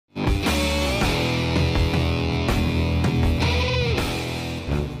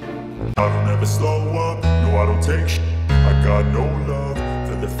I don't ever slow up, no I don't take shit. I got no love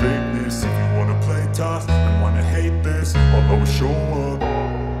for the fakeness. If you wanna play tough and wanna hate this, I'll always show up.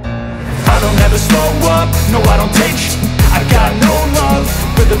 I don't ever slow up, no I don't take shit. I got no love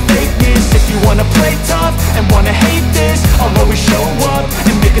for the fakeness. If you wanna play tough and wanna hate this, I'll always show up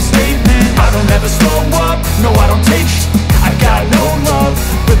and make a statement. I don't ever slow up, no I don't take shit. I got no love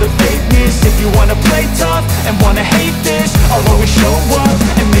for the fakeness. If you wanna play tough and wanna hate this, I'll always show up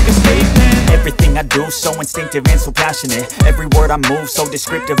and make a statement. Everything I do so instinctive and so passionate. Every word I move so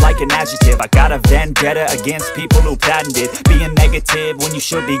descriptive like an adjective. I got a vendetta against people who patented being negative when you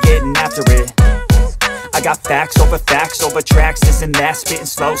should be getting after it. I got facts over tracks, this and that. Spitting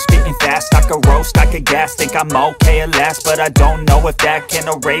slow, spitting fast, I could roast, I could gas. Think I'm okay at last, but I don't know if that can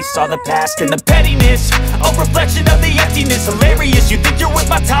erase all the past. And the pettiness, a reflection of the emptiness. Hilarious, you think you're with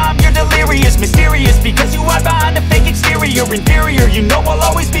my time, you're delirious. Mysterious, because you hide behind a fake exterior. Inferior, you know I'll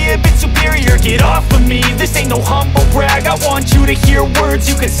always be a bit superior. Get off of me, this ain't no humble brag. I want you to hear words,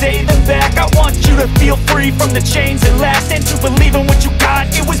 you can say them back. I want you to feel free from the chains that last, and to believe in what you got,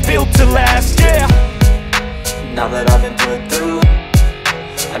 it was built to last, yeah. Now that I've been put through,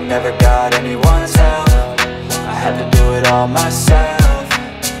 I never got anyone's help. I had to do it all myself.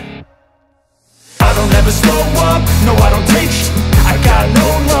 I don't ever slow up, no I don't take shit. I got no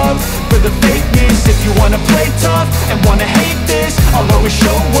love for the fakeness. If you wanna play tough and wanna hate this, I'll always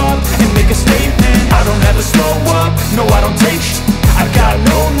show up and make a statement. I don't ever slow up, no I don't take shit. I got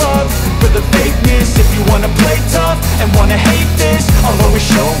no love for the fakeness. If you wanna play tough and wanna hate this, I'll always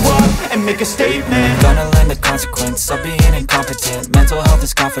show up and make a statement. Gonna learn the consequence of being incompetent. Mental health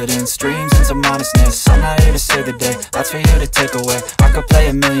is confidence, dreams and some honestness. I'm not here to save the day, that's for you to take away. I could play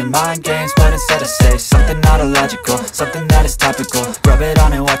a million mind games, but instead I say something not illogical, something that is topical. Rub it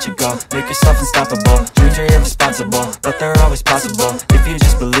on and watch it go, make yourself unstoppable. Dreams are irresponsible, but they're always possible. If you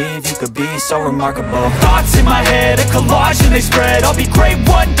just believe, you could be so remarkable. Thoughts in my head, a collage and they spread. I'll be great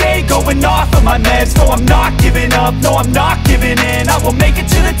one day, going off of my meds. No, I'm not giving up, no, I'm not giving in. I will make it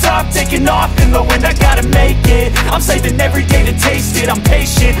to the top, taking off in the wind. I gotta make it, I'm saving every day to taste it. I'm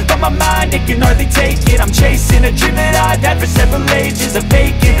patient, but my mind, it can hardly take it. I'm chasing a dream that I've had for several ages. A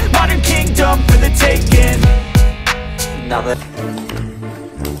vacant, modern kingdom for the taking. Now that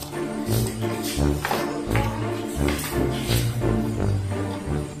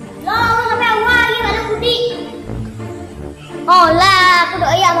lah, aku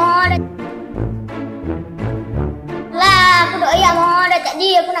duk ayam dah. Lah, aku duk ayam dah jadi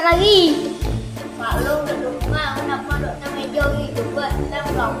aku nak mari. Pak Long dah duduk rumah, kenapa duduk atas meja gitu buat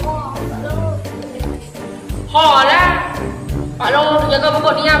dalam rumah, Pak Long. Lah. Pak Long jaga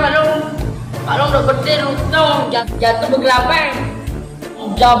pokok dia, Pak Long. Pak Long duk bedil untung jatuh bergelabang.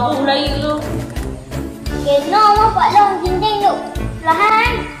 Jabuh lagi tu. Kena mah Pak Long dinding duk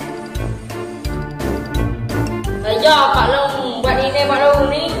lahan. Saja Pak Long buat ini Pak Long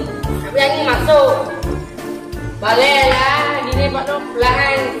ni. Tapi angin masuk. Baliklah ini Pak Long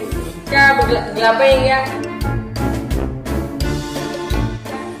perlahan. Kita bergelabang ya.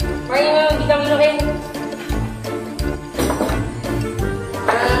 Mari kita minum ni.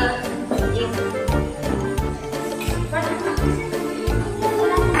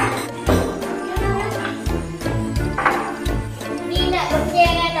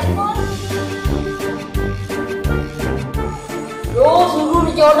 Suruh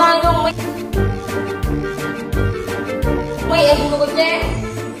dia jodoh tu mai yang dulu kerja.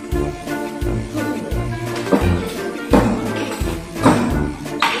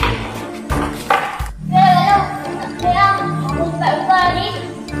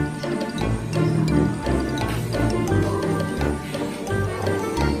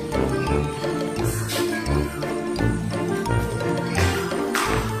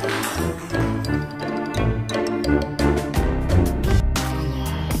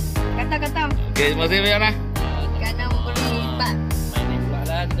 Okey, terima kasih banyak lah. Kadang boleh pak. Main ni pula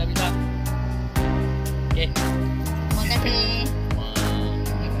lah, dah bisa. Okey. Terima kasih.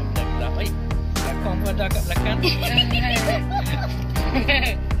 Dah baik. Belakang pun ada kat belakang.